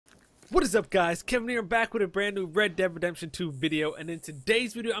What is up, guys? Kevin here, back with a brand new Red Dead Redemption 2 video, and in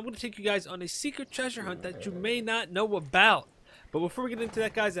today's video I'm going to take you guys on a secret treasure hunt that you may not know about. But before we get into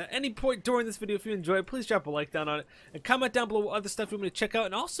that, guys, at any point during this video, if you enjoy it, please drop a like down on it and comment down below what other stuff you want me to check out.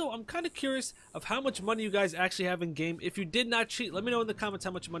 And also, I'm kind of curious of how much money you guys actually have in game. If you did not cheat, let me know in the comments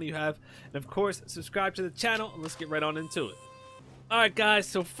how much money you have, and of course subscribe to the channel, and let's get right on into it. Alright guys,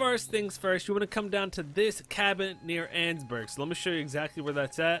 so first things first, you want to come down to this cabin near Ansburg. So let me show you exactly where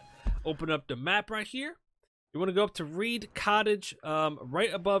that's at. Open up the map right here. You want to go up to Reed Cottage,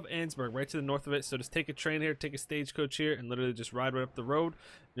 right above Ansburg, right to the north of it. So just take a train here, take a stagecoach here, and literally just ride right up the road.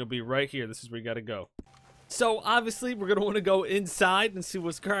 You'll be right here. This is where you got to go. So obviously, we're going to want to go inside and see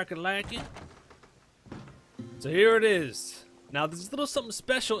what's crackin'-lackin'. So here it is. Now, there's a little something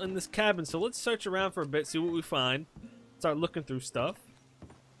special in this cabin, so let's search around for a bit, see what we find. Start looking through stuff.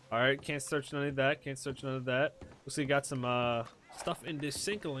 Alright, can't search none of that. Can't search none of that. Looks like you got some stuff in this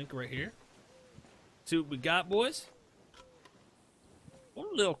sink-a-link right here. See what we got, boys.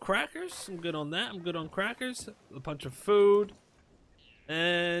 One little crackers. I'm good on that. I'm good on crackers. A bunch of food.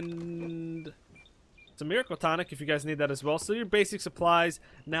 And some miracle tonic if you guys need that as well. So your basic supplies.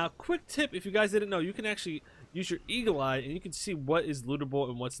 Now, quick tip, if you guys didn't know, you can actually use your eagle eye and you can see what is lootable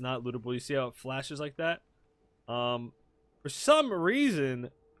and what's not lootable. You see how it flashes like that? For some reason,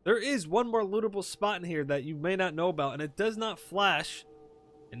 there is one more lootable spot in here that you may not know about, and it does not flash.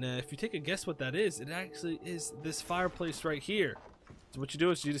 And if you take a guess what that is, it actually is this fireplace right here. So what you do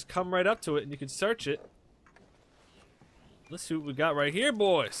is you just come right up to it, and you can search it. Let's see what we got right here,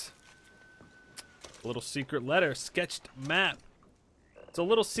 boys. A little secret letter, sketched map. It's a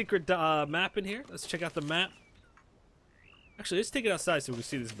little secret map in here. Let's check out the map. Actually, let's take it outside so we can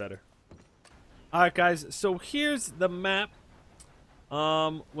see this better. Alright guys, so here's the map.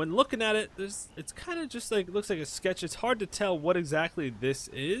 When looking at it, it's kind of just like, looks like a sketch. It's hard to tell what exactly this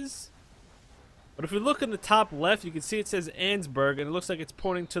is. But if we look in the top left, you can see it says Ansburg, and it looks like it's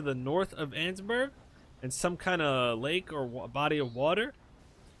pointing to the north of Ansburg and some kind of lake or body of water.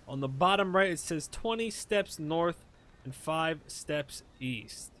 On the bottom right, it says 20 steps north and 5 steps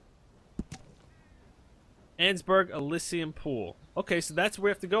east. Ansburg Elysium Pool. Okay, so that's where we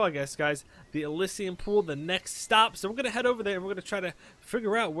have to go, I guess, guys. The Elysium Pool, the next stop. So we're going to head over there and we're going to try to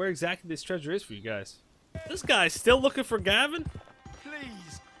figure out where exactly this treasure is for you guys. This guy's still looking for Gavin?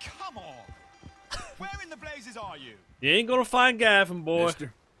 Please, come on. Where in the blazes are you? You ain't going to find Gavin, boy.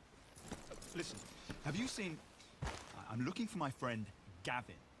 Mister. Listen, have you seen... I'm looking for my friend,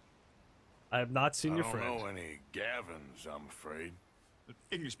 Gavin. I have not seen your friend. I don't know any Gavins, I'm afraid.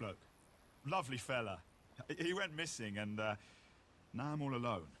 English bloke. Lovely fella. He went missing, and now I'm all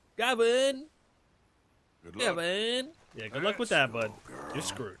alone. Gavin! Good luck. Gavin! Yeah, good luck with that, bud. You're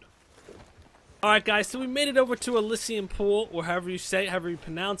screwed. Alright, guys, so we made it over to Elysium Pool, or however you say it, however you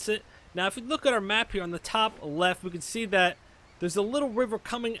pronounce it. Now, if we look at our map here on the top left, we can see that there's a little river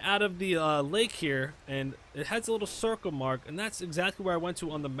coming out of the lake here, and it has a little circle mark, and that's exactly where I went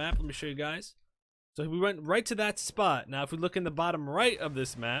to on the map. Let me show you guys. So we went right to that spot. Now, if we look in the bottom right of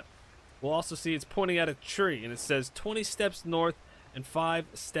this map, we'll also see it's pointing at a tree, and it says 20 steps north and 5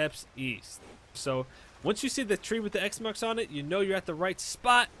 steps east. So once you see the tree with the X marks on it, you know you're at the right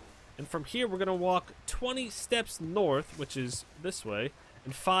spot. And from here, we're going to walk 20 steps north, which is this way,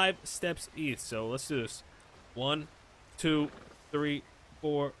 and 5 steps east. So let's do this. 1, 2, 3,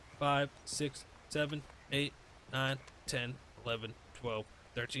 4, 5, 6, 7, 8, 9, 10, 11, 12,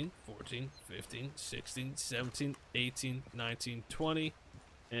 13, 14, 15, 16, 17, 18, 19, 20.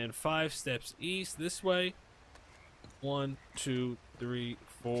 And 5 steps east this way. 1, 2, 3,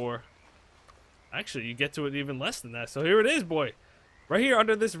 4. Actually, you get to it even less than that. So here it is, boy. Right here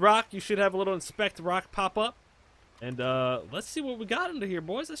under this rock, you should have a little inspect rock pop up. And let's see what we got under here,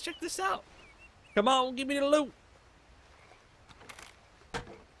 boys. Let's check this out. Come on, give me the loot.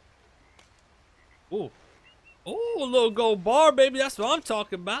 Ooh. Oh, a little gold bar, baby. That's what I'm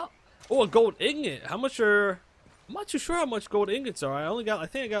talking about. Oh, a gold ingot. How much are... I'm not too sure how much gold ingots are. I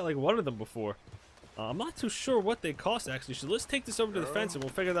think I got like one of them before. I'm not too sure what they cost actually. So let's take this over to the fence and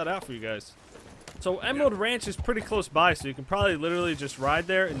we'll figure that out for you guys. So Emerald Ranch is pretty close by, so you can probably literally just ride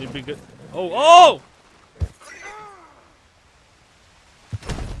there and you'd be good. Oh, oh!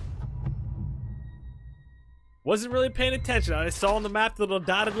 Wasn't really paying attention. I saw on the map the little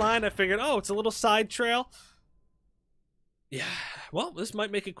dotted line. I figured, oh, it's a little side trail. Yeah, well, this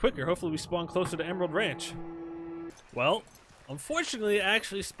might make it quicker. Hopefully we spawn closer to Emerald Ranch. Well, unfortunately, I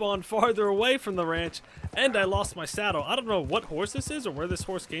actually spawned farther away from the ranch, and I lost my saddle. I don't know what horse this is or where this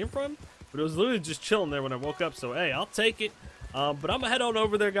horse came from, but it was literally just chilling there when I woke up, so hey, I'll take it. But I'm going to head on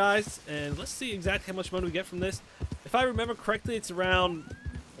over there, guys, and let's see exactly how much money we get from this. If I remember correctly, it's around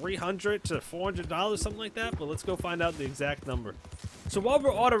 $300 to $400, something like that. But let's go find out the exact number. So while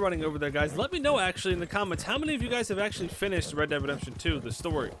we're auto running over there, guys, let me know actually in the comments how many of you guys have actually finished Red Dead Redemption 2, the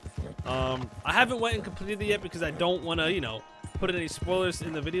story. I haven't went and completed it yet because I don't want to, you know, put any spoilers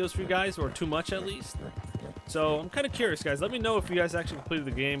in the videos for you guys, or too much at least. So I'm kind of curious, guys. Let me know if you guys actually completed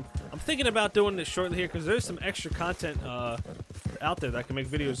the game. I'm thinking about doing this shortly here because there's some extra content out there that I can make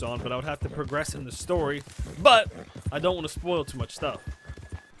videos on, but I would have to progress in the story. But I don't want to spoil too much stuff.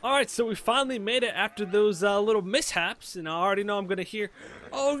 Alright, so we finally made it after those little mishaps, and I already know I'm going to hear,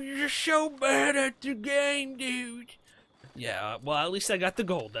 "Oh, you're so bad at the game, dude." Yeah, well, at least I got the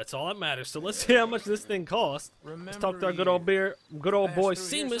gold. That's all that matters. So let's see how much this thing costs. Let's talk to our good old boy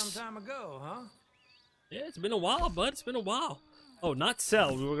Seamus. Yeah, it's been a while, bud. It's been a while. Oh, not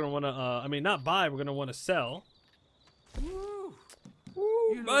sell. We were gonna want to. I mean, not buy. We're gonna want to sell. Woo,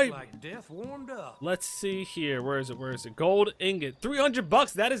 you look like death warmed up. Let's see here. Where is it? Where is it? Gold ingot.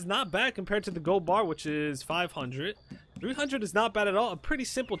 $300. That is not bad compared to the gold bar, which is 500. 300 is not bad at all. A pretty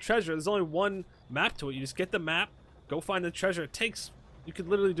simple treasure. There's only one map to it. You just get the map, go find the treasure. It takes. You could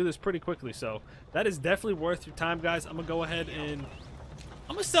literally do this pretty quickly. So that is definitely worth your time, guys. I'm gonna go ahead and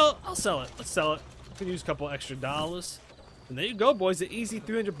I'm gonna sell it. I'll sell it. Let's sell it. Can use a couple extra dollars, and there you go, boys. The easy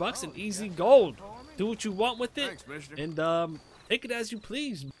 $300 and easy gold. Do what you want with it. Thanks, and take it as you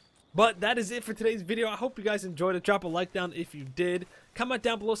please. But that is it for today's video. I hope you guys enjoyed it. Drop a like down if you did. Comment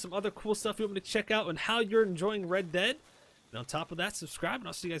down below some other cool stuff you want me to check out and how you're enjoying Red Dead. And on top of that, subscribe, and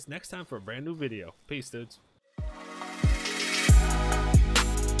I'll see you guys next time for a brand new video. Peace, dudes.